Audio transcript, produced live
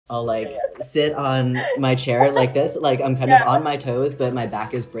I'll like sit on my chair like this, like I'm kind of on my toes, but my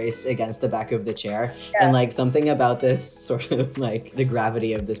back is braced against the back of the chair. And like something about this sort of like the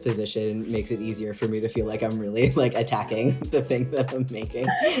gravity of this position makes it easier for me to feel like I'm really like attacking the thing that I'm making.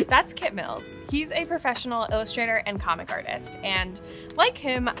 That's Kit Mills. He's a professional illustrator and comic artist. And like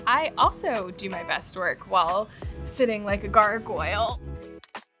him, I also do my best work while sitting like a gargoyle.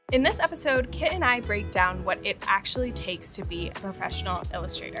 In this episode, Kit and I break down what it actually takes to be a professional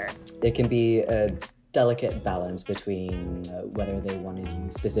illustrator. It can be a delicate balance between whether they wanted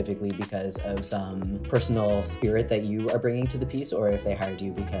you specifically because of some personal spirit that you are bringing to the piece, or if they hired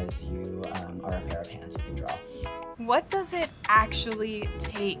you because you are a pair of hands who can draw. What does it actually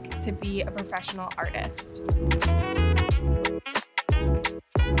take to be a professional artist?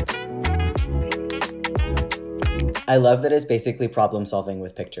 I love that it's basically problem solving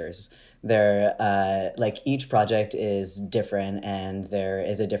with pictures. They're like each project is different and there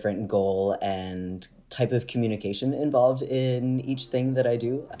is a different goal and type of communication involved in each thing that I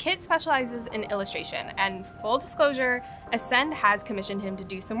do. Kit specializes in illustration, and full disclosure, Ascend has commissioned him to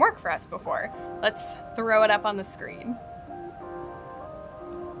do some work for us before. Let's throw it up on the screen.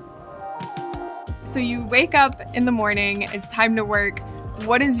 So you wake up in the morning, it's time to work.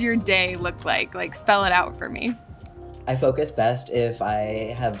 What does your day look like? Like, spell it out for me. I focus best if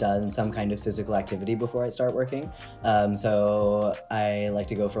I have done some kind of physical activity before I start working. So I like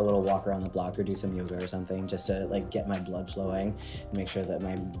to go for a little walk around the block or do some yoga or something just to like get my blood flowing and make sure that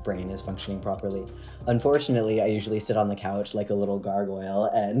my brain is functioning properly. Unfortunately, I usually sit on the couch like a little gargoyle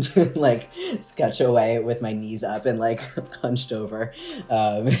and like sketch away with my knees up and like hunched over.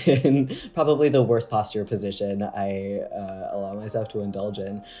 In probably the worst posture position I allow myself to indulge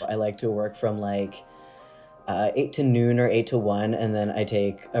in. I like to work from like 8 to noon or 8 to 1, and then I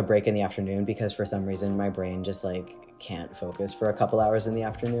take a break in the afternoon because for some reason my brain just like can't focus for a couple hours in the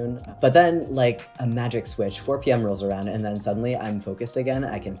afternoon. But then like a magic switch, 4 p.m. rolls around and then suddenly I'm focused again.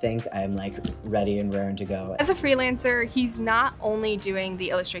 I can think, I'm like ready and raring to go. As a freelancer, he's not only doing the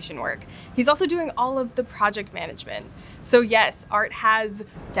illustration work, he's also doing all of the project management. So yes, art has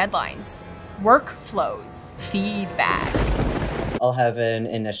deadlines, workflows, feedback. I'll have an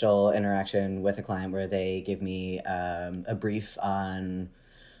initial interaction with a client where they give me a brief on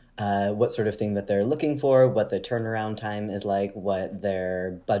what sort of thing that they're looking for, what the turnaround time is like, what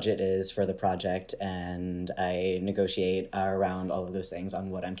their budget is for the project, and I negotiate around all of those things on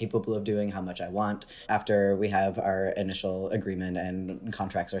what I'm capable of doing, how much I want. After we have our initial agreement and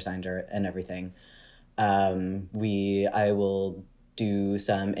contracts are signed and everything, I will do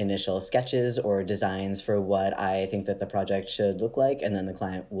some initial sketches or designs for what I think that the project should look like, and then the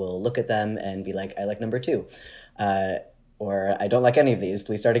client will look at them and be like, I like number 2. Or I don't like any of these,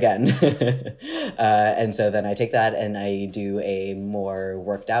 please start again. And so then I take that and I do a more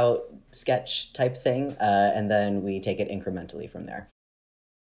worked out sketch type thing, and then we take it incrementally from there.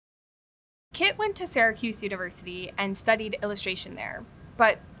 Kit went to Syracuse University and studied illustration there,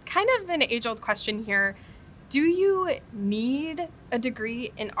 but kind of an age-old question here, do you need a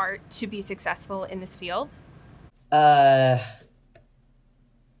degree in art to be successful in this field?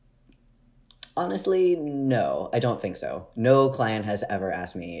 Honestly, no, I don't think so. No client has ever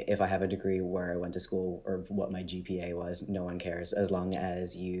asked me if I have a degree, where I went to school, or what my GPA was. No one cares as long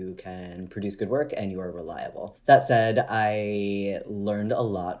as you can produce good work and you are reliable. That said, I learned a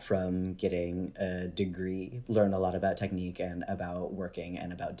lot from getting a degree, learned a lot about technique and about working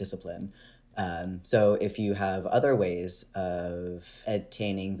and about discipline. So if you have other ways of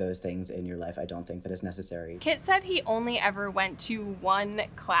attaining those things in your life, I don't think that is necessary. Kit said he only ever went to one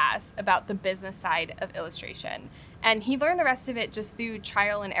class about the business side of illustration, and he learned the rest of it just through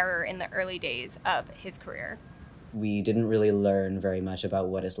trial and error in the early days of his career. We didn't really learn very much about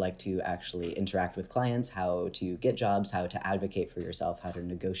what it's like to actually interact with clients, how to get jobs, how to advocate for yourself, how to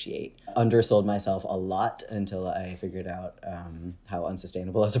negotiate. Undersold myself a lot until I figured out how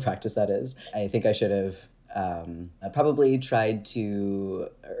unsustainable as a practice that is. I think I should have probably tried to,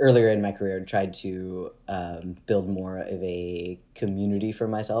 earlier in my career, tried to build more of a community for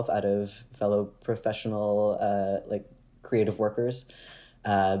myself out of fellow professional like creative workers.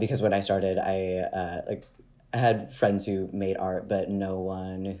 Because when I started, I had friends who made art, but no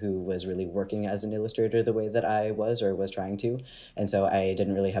one who was really working as an illustrator the way that I was or was trying to. And so I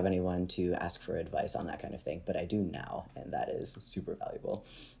didn't really have anyone to ask for advice on that kind of thing, but I do now, and that is super valuable.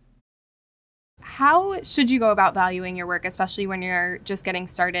 How should you go about valuing your work, especially when you're just getting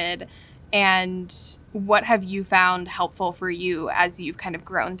started? And what have you found helpful for you as you've kind of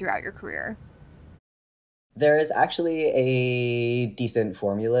grown throughout your career? There is actually a decent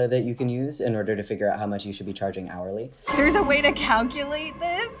formula that you can use in order to figure out how much you should be charging hourly. There's a way to calculate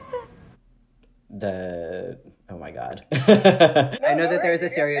this? Oh my God. I know that there's a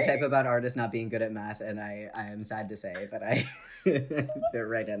stereotype about artists not being good at math, and I am sad to say that I fit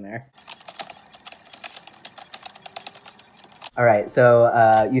right in there. All right,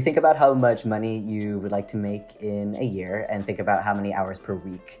 so you think about how much money you would like to make in a year, and think about how many hours per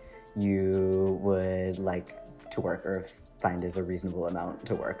week you would like to work or find is a reasonable amount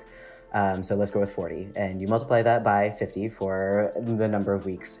to work. So let's go with 40, and you multiply that by 50 for the number of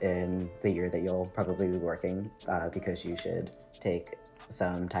weeks in the year that you'll probably be working, because you should take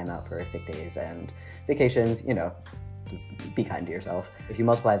some time out for sick days and vacations, you know, just be kind to yourself. If you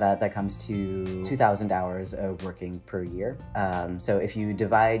multiply that, that comes to 2,000 hours of working per year. So if you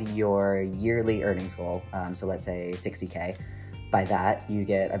divide your yearly earnings goal, so let's say 60K, by that, you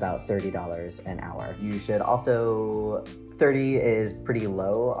get about $30 an hour. You should also, 30 is pretty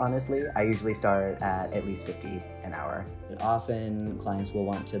low, honestly. I usually start at least 50 an hour. Often, clients will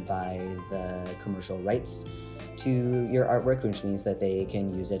want to buy the commercial rights to your artwork, which means that they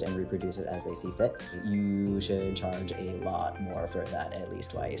can use it and reproduce it as they see fit. You should charge a lot more for that, at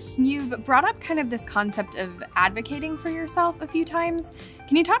least twice. You've brought up kind of this concept of advocating for yourself a few times.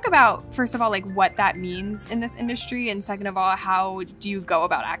 Can you talk about, first of all, like what that means in this industry, and second of all, how do you go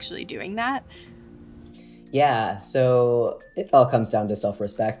about actually doing that? Yeah, so it all comes down to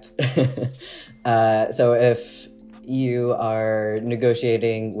self-respect. So if you are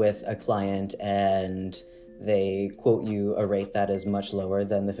negotiating with a client and they quote you a rate that is much lower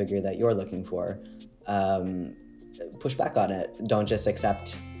than the figure that you're looking for, push back on it. Don't just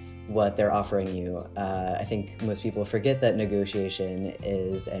accept what they're offering you. I think most people forget that negotiation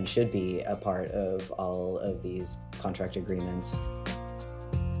is and should be a part of all of these contract agreements.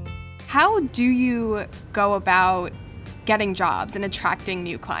 How do you go about getting jobs and attracting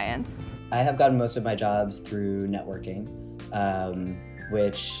new clients? I have gotten most of my jobs through networking,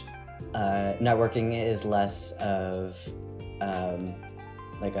 which networking is less of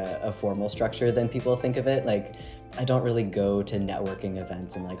like a formal structure than people think of it. Like, I don't really go to networking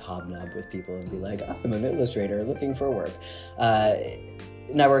events and like hobnob with people and be like, I'm an illustrator looking for work.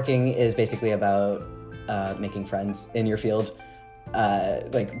 Networking is basically about making friends in your field.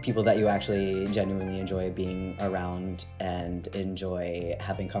 Like people that you actually genuinely enjoy being around and enjoy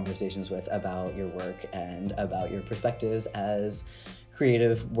having conversations with about your work and about your perspectives as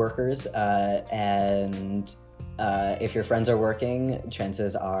creative workers. And if your friends are working,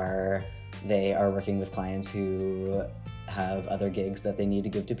 chances are they are working with clients who have other gigs that they need to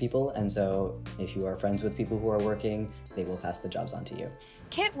give to people. And so if you are friends with people who are working, they will pass the jobs on to you.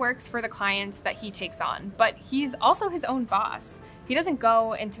 Kit works for the clients that he takes on, but he's also his own boss. He doesn't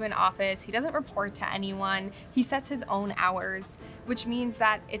go into an office, he doesn't report to anyone, he sets his own hours, which means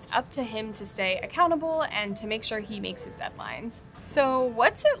that it's up to him to stay accountable and to make sure he makes his deadlines. So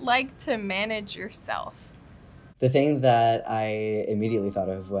what's it like to manage yourself? The thing that I immediately thought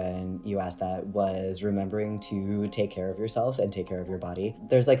of when you asked that was remembering to take care of yourself and take care of your body.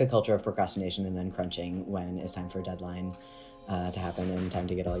 There's like a culture of procrastination and then crunching when it's time for a deadline to happen and time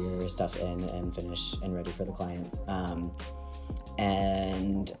to get all your stuff in and finish and ready for the client.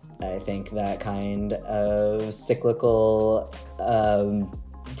 And I think that kind of cyclical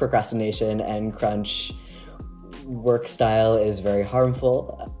procrastination and crunch work style is very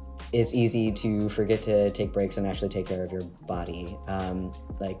harmful. It's easy to forget to take breaks and actually take care of your body.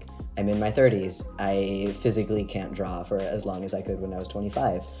 Like, I'm in my 30s. I physically can't draw for as long as I could when I was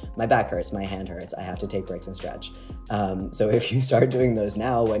 25. My back hurts, my hand hurts. I have to take breaks and stretch. So if you start doing those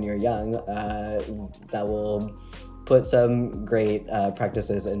now when you're young, that will put some great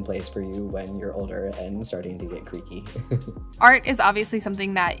practices in place for you when you're older and starting to get creaky. Art is obviously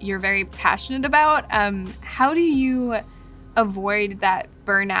something that you're very passionate about. How do you avoid that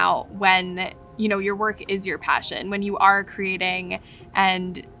burnout when, you know, your work is your passion, when you are creating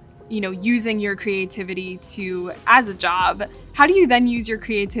and, you know, using your creativity as a job? How do you then use your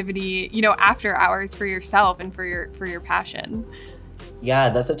creativity, you know, after hours for yourself and for your passion? Yeah,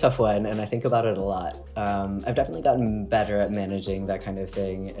 that's a tough one, and I think about it a lot. I've definitely gotten better at managing that kind of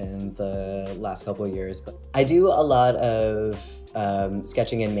thing in the last couple of years, but I do a lot of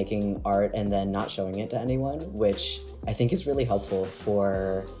sketching and making art and then not showing it to anyone, which I think is really helpful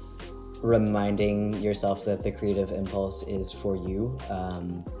for reminding yourself that the creative impulse is for you,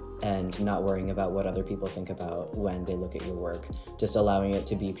 and not worrying about what other people think about when they look at your work. Just allowing it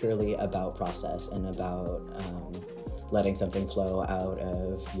to be purely about process and about letting something flow out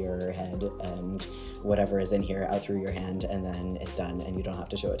of your head and whatever is in here out through your hand, and then it's done and you don't have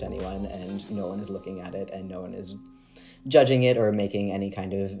to show it to anyone and no one is looking at it and no one is judging it or making any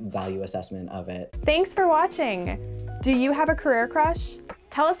kind of value assessment of it. Thanks for watching. Do you have a career crush?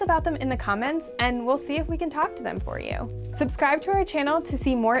 Tell us about them in the comments and we'll see if we can talk to them for you. Subscribe to our channel to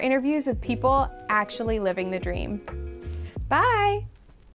see more interviews with people actually living the dream. Bye!